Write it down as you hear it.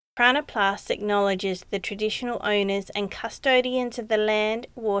Crown Plus acknowledges the traditional owners and custodians of the land,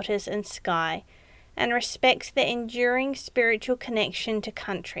 waters and sky, and respects their enduring spiritual connection to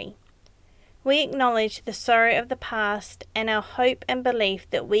country. We acknowledge the sorrow of the past and our hope and belief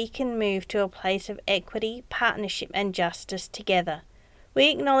that we can move to a place of equity, partnership and justice together.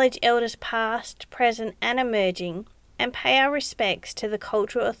 We acknowledge elders past, present and emerging, and pay our respects to the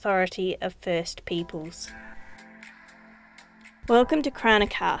cultural authority of First Peoples. Welcome to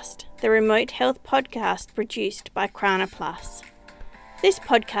Cranacast, the remote health podcast produced by Crana Plus. This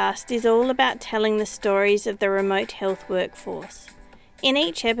podcast is all about telling the stories of the remote health workforce. In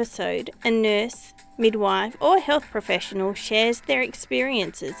each episode, a nurse, midwife or health professional shares their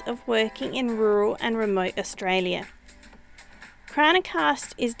experiences of working in rural and remote Australia.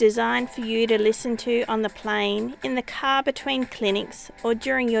 Cranacast is designed for you to listen to on the plane, in the car between clinics or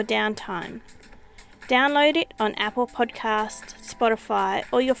during your downtime. Download it on Apple Podcasts, Spotify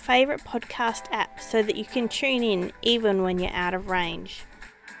or your favourite podcast app so that you can tune in even when you're out of range.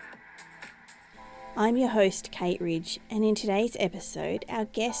 I'm your host, Kate Ridge, and in today's episode, our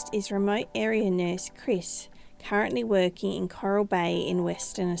guest is remote area nurse Chris, currently working in Coral Bay in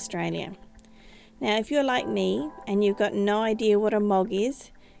Western Australia. Now, if you're like me and you've got no idea what a MOG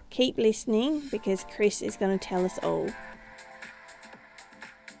is, keep listening because Chris is going to tell us all.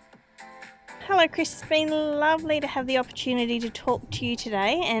 Hello Chris, it's been lovely to have the opportunity to talk to you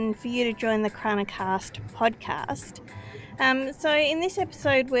today and for you to join the Cranacast podcast. So in this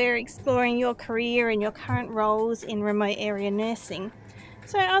episode we're exploring your career and your current roles in remote area nursing.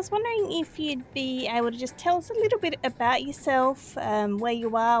 So I was wondering if you'd be able to just tell us a little bit about yourself, where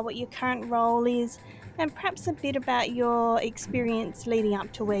you are, what your current role is, and perhaps a bit about your experience leading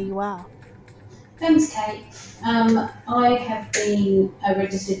up to where you are. Thanks, Kate. I have been a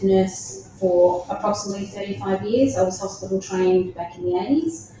registered nurse for approximately 35 years. I was hospital trained back in the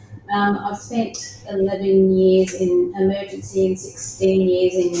 80s. I've spent 11 years in emergency and 16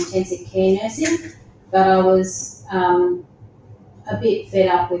 years in intensive care nursing, but I was a bit fed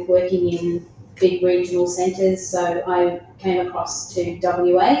up with working in big regional centres, so I came across to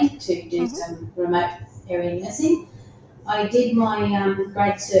WA to do some remote area nursing. I did my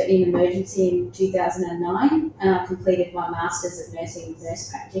grad cert in emergency in 2009 and I completed my Masters of Nursing Nurse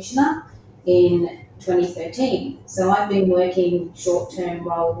Practitioner in 2013. So I've been working short-term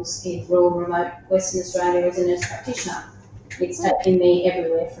roles in rural remote Western Australia as a nurse practitioner. It's taken me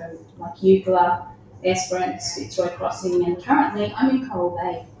everywhere from like Eucla, Esperance, Fitzroy Crossing, and currently I'm in Coral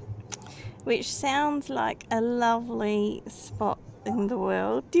Bay. Which sounds like a lovely spot in the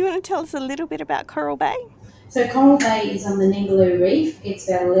world. Do you want to tell us a little bit about Coral Bay? So Coral Bay is on the Ningaloo Reef. It's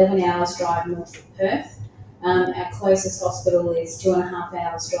about 11 hours drive north of Perth. Our closest hospital is 2.5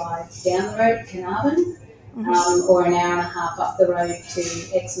 hours drive down the road to Carnarvon, or an hour and a half up the road to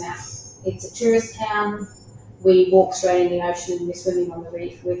Exmouth. It's a tourist town. We walk straight in the ocean and we're swimming on the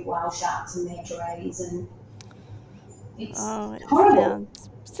reef with whale sharks and manta rays, and it's horrible.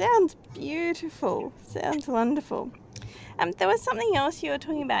 Sounds beautiful. Sounds wonderful. There was something else you were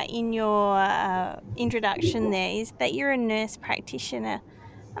talking about in your introduction there, is that you're a nurse practitioner.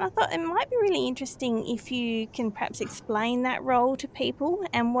 And I thought it might be really interesting if you can perhaps explain that role to people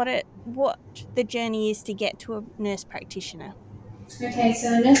and what the journey is to get to a nurse practitioner. Okay,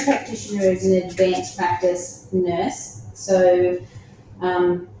 so a nurse practitioner is an advanced practice nurse. So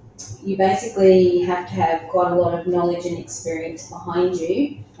you basically have to have quite a lot of knowledge and experience behind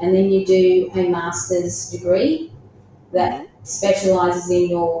you, and then you do a master's degree that specialises in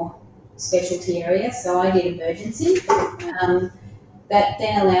your specialty area. So I did emergency. That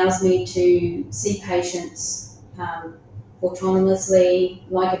then allows me to see patients autonomously.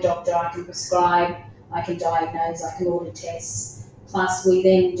 Like a doctor, I can prescribe, I can diagnose, I can order tests. Plus, we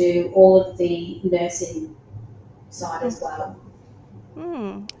then do all of the nursing side as well.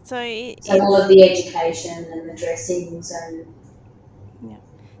 So all of the education and the dressings and... Yeah.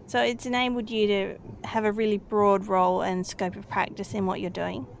 So it's enabled you to have a really broad role and scope of practice in what you're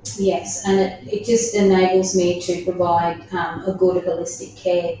doing? Yes, and it just enables me to provide a good holistic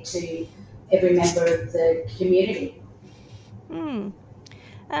care to every member of the community.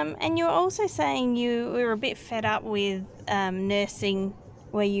 And you were also saying you were a bit fed up with nursing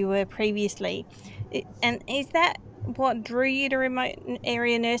where you were previously. And is that what drew you to remote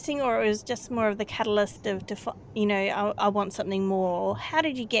area nursing, or it was just more of the catalyst of, I want something more? How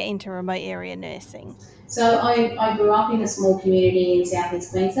did you get into remote area nursing? So I grew up in a small community in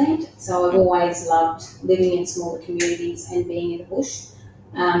southeast Queensland, so I've always loved living in smaller communities and being in the bush.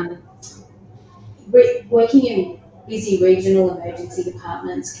 Working in busy regional emergency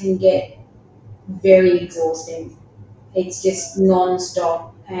departments can get very exhausting. It's just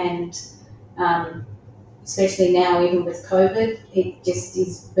non-stop and especially now, even with COVID, it just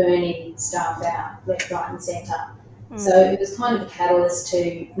is burning staff out left, right, and centre. So it was kind of a catalyst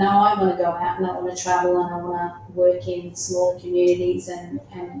to, no, I want to go out and I want to travel and I want to work in smaller communities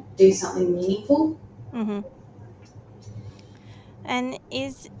and do something meaningful. Mm-hmm. And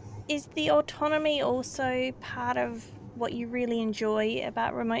is the autonomy also part of what you really enjoy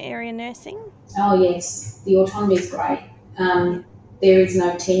about remote area nursing? Oh yes, the autonomy is great. There is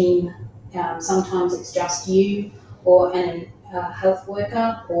no team. Sometimes it's just you or a health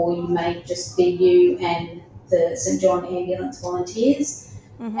worker, or you may just be you and the St John Ambulance volunteers,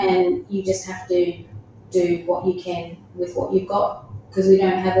 and you just have to do what you can with what you've got, because we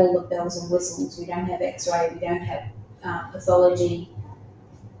don't have all the bells and whistles. We don't have X-ray. We don't have pathology.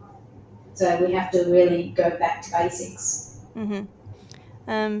 So we have to really go back to basics.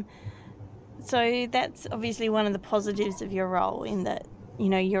 So that's obviously one of the positives of your role, in that, you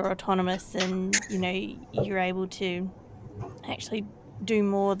know, you're autonomous and, you know, you're able to actually do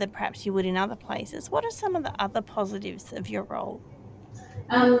more than perhaps you would in other places. What are some of the other positives of your role?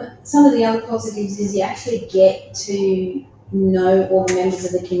 Some of the other positives is you actually get to know all the members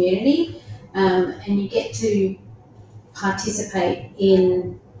of the community, and you get to participate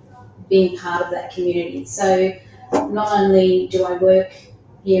in being part of that community. So not only do I work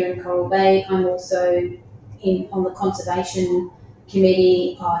here in Coral Bay, I'm also on the conservation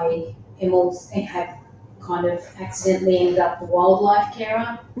committee. I am also have kind of accidentally ended up the wildlife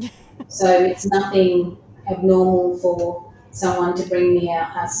carer. So it's nothing abnormal for someone to bring me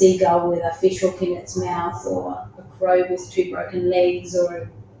a seagull with a fish hook in its mouth, or a crow with 2 broken legs, or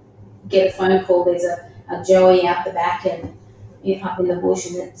get a phone call, there's a joey out the back and up in the bush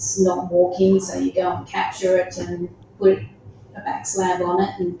and it's not walking, so you go and capture it and put a back slab on it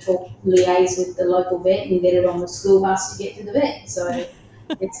and liaise with the local vet and get it on the school bus to get to the vet. So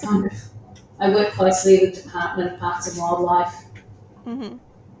it's kind of, I work closely with the Department of Parks and Wildlife. Mm-hmm.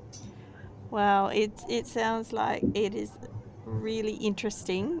 Wow, it sounds like it is really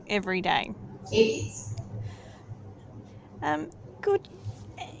interesting every day. It is. Good.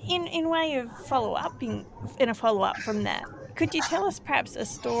 In way of in a follow up from that, could you tell us perhaps a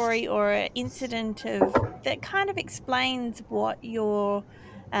story or an incident that kind of explains what your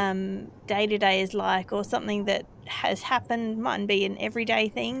day to day is like, or something that has happened? Mightn't be an everyday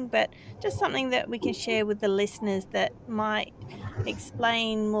thing, but just something that we can share with the listeners that might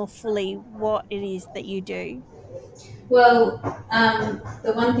explain more fully what it is that you do. Well,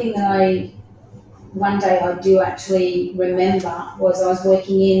 the one thing that one day I do actually remember was I was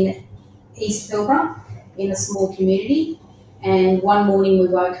working in East Pilbara in a small community, and one morning we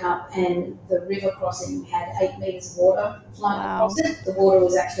woke up and the river crossing had 8 metres of water flowing across it. The water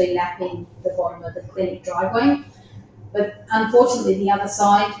was actually lapping the bottom of the clinic driveway, but unfortunately the other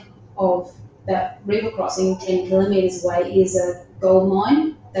side of that river crossing, 10 kilometres away, is a gold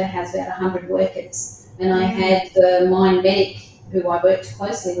mine that has about 100 workers, and I had the mine medic who I worked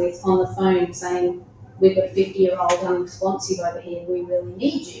closely with on the phone saying, we've got a 50-year-old unresponsive over here, we really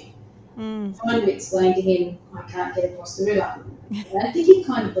need you. Trying to explain to him I can't get across the river. And I think he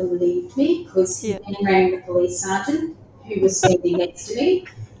kind of believed me, because he then rang the police sergeant who was standing next to me,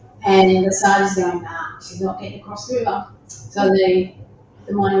 and the sergeant's going, nah, she's not getting across the river. So the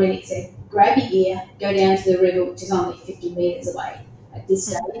mine medic said, grab your gear, go down to the river, which is only 50 metres away at this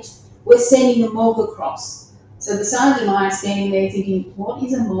stage. We're sending the MOG across. So the sergeant and I are standing there thinking, what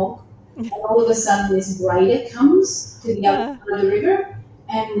is a MOG? And all of a sudden this grader comes to the other side of the river,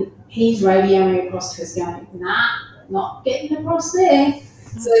 and he's radioing across to us going, nah, not getting across there.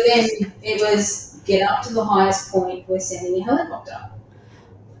 So then it was, get up to the highest point, we're sending a helicopter.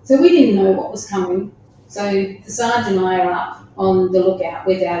 So we didn't know what was coming. So the sergeant and I are up on the lookout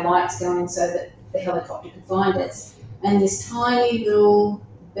with our lights going so that the helicopter could find us. And this tiny little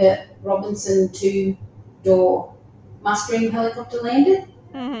Robinson 2-door mustering helicopter landed.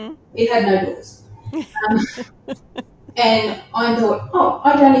 It had no doors. And I thought,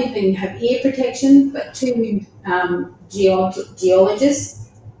 I don't even have ear protection, but 2 geologists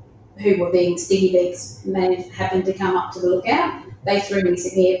who were being sticky beaks happened to come up to the lookout. They threw me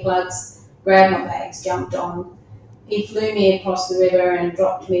some earplugs, grabbed my bags, jumped on. He flew me across the river and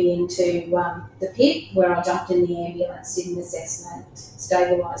dropped me into the pit, where I jumped in the ambulance, did an assessment,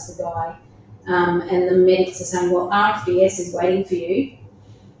 stabilised the guy. And the medics are saying, well, RFDS is waiting for you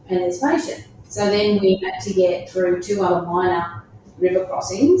and this patient. So then we had to get through 2 other minor river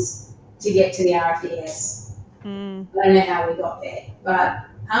crossings to get to the RFDS. I don't know how we got there, but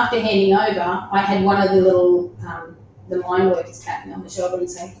after handing over, I had one of the little, the mine workers tap me on the shoulder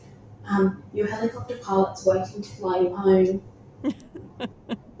and say, your helicopter pilot's waiting to fly you home.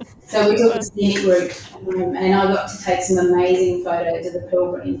 So we took the scenic route, and I got to take some amazing photos of the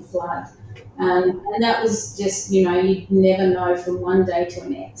Pilbara flood. And that was just, you'd never know from one day to the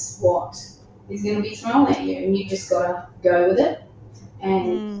next what is going to be thrown at you, and you just got to go with it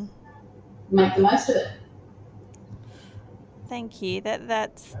and make the most of it. Thank you.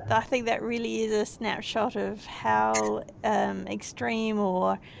 I think that really is a snapshot of how extreme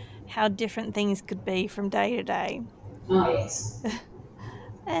or how different things could be from day to day. Oh, yes.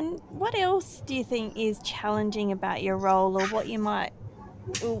 And what else do you think is challenging about your role, or what you might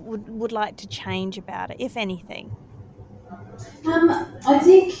would like to change about it, if anything? I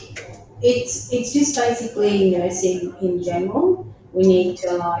think it's just basically nursing in general. We need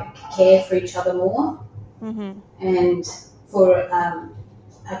to care for each other more, and for a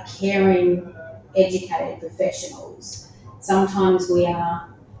caring, educated professionals. Sometimes we are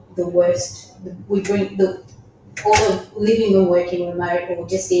the worst. We bring all of living and working remote or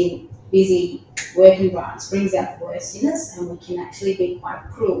just in busy work environments brings out the worst in us, and we can actually be quite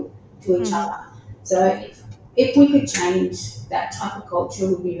cruel to each other. So if we could change that type of culture,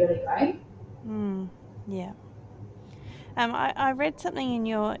 would be really great. Yeah. I read something in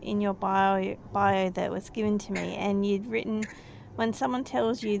your bio that was given to me, and you'd written, when someone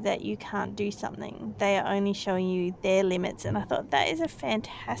tells you that you can't do something, they are only showing you their limits. And I thought that is a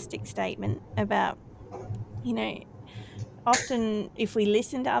fantastic statement about, often if we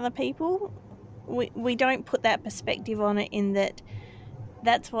listen to other people, we don't put that perspective on it, in that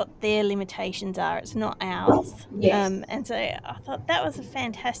that's what their limitations are. It's not ours. Yes. And so I thought that was a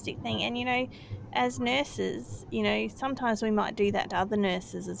fantastic thing. And, as nurses, sometimes we might do that to other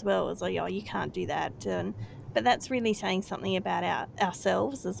nurses as well. It's like, oh, you can't do that. But that's really saying something about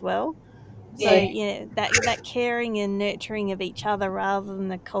ourselves as well. So, Yeah. that caring and nurturing of each other, rather than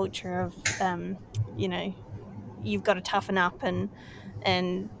the culture of, you've got to toughen up, and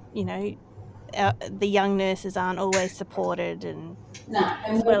the young nurses aren't always supported and No,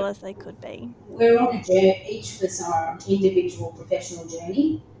 as and well as they could be. we're on a journey. Each of us are on an individual professional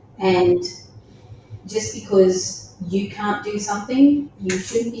journey, and just because you can't do something, you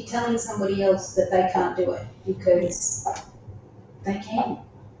shouldn't be telling somebody else that they can't do it, because they can.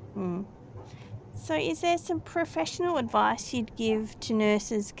 So, is there some professional advice you'd give to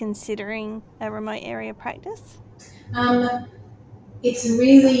nurses considering a remote area practice? It's a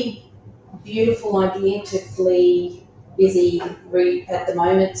really beautiful idea to flee busy, at the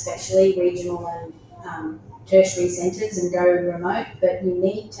moment, especially regional and tertiary centres, and go remote, but you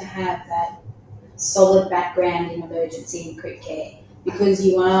need to have that solid background in emergency and crit care, because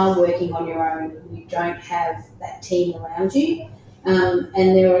you are working on your own. You don't have that team around you, and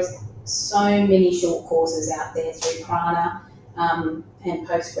there are so many short courses out there through Prana, and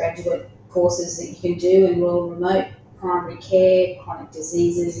postgraduate courses that you can do in rural remote, primary care, chronic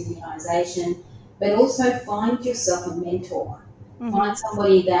diseases, immunisation, but also find yourself a mentor. Find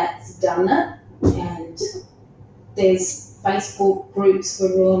somebody that's done it, and there's Facebook groups for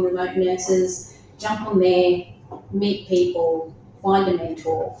rural and remote nurses. Jump on there, meet people, find a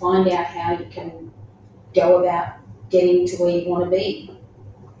mentor, find out how you can go about getting to where you want to be,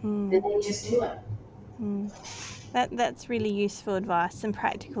 and then just do it. That's really useful advice, some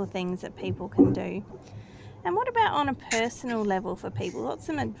practical things that people can do. And what about on a personal level for people? What's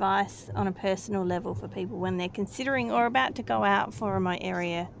some advice on a personal level for people when they're considering or about to go out for remote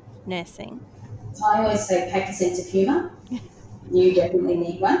area nursing? I always say pack a sense of humour. You definitely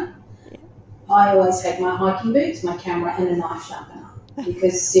need one. Yeah. I always take my hiking boots, my camera, and a knife sharpener,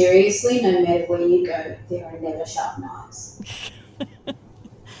 because seriously, no matter where you go, there are never sharp knives.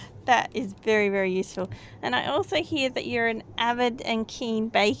 That is very, very useful. And I also hear that you're an avid and keen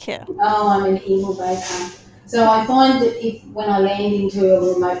baker. Oh, I'm an evil baker. So I find that when I land into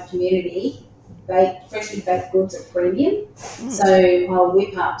a remote community, freshly baked goods are premium. So I'll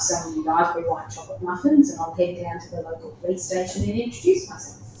whip up some raspberry white chocolate muffins, and I'll head down to the local police station and introduce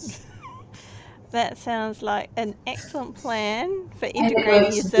myself. That sounds like an excellent plan for And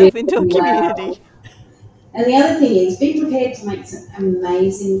integrating yourself into a community. well. And the other thing is, be prepared to make some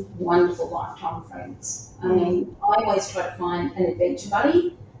amazing, wonderful lifetime friends. I mean, I always try to find an adventure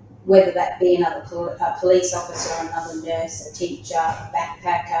buddy, whether that be a police officer, another nurse, a teacher, a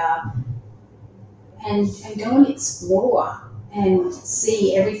backpacker, and go and explore and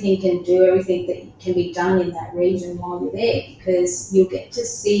see everything and do everything that can be done in that region while you're there, because you'll get to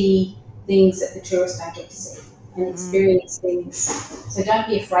see things that the tourists don't get to see and experience things. So don't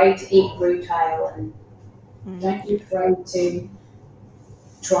be afraid to eat retail, and don't be afraid to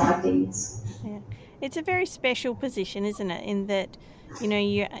try things. Yeah. It's a very special position, isn't it? In that you know,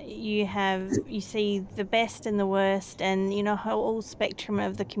 you see the best and the worst, and you know, whole spectrum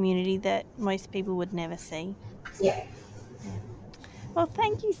of the community that most people would never see. Yeah. Yeah. Well,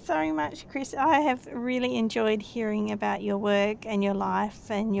 thank you so much, Chris. I have really enjoyed hearing about your work and your life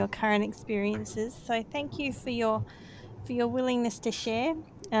and your current experiences. So thank you for your willingness to share.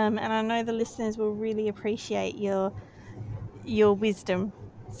 And I know the listeners will really appreciate your wisdom.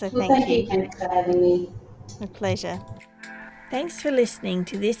 So Well, thank thank you, you. Kate, for having me. A pleasure. Thanks for listening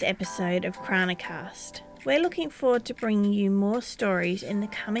to this episode of Chronocast. We're looking forward to bringing you more stories in the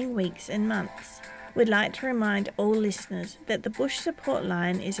coming weeks and months. We'd like to remind all listeners that the Bush Support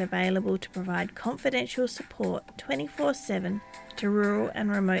Line is available to provide confidential support 24/7 to rural and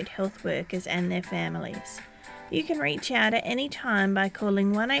remote health workers and their families. You can reach out at any time by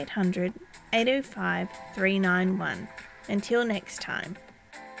calling 1-800-805-391. Until next time.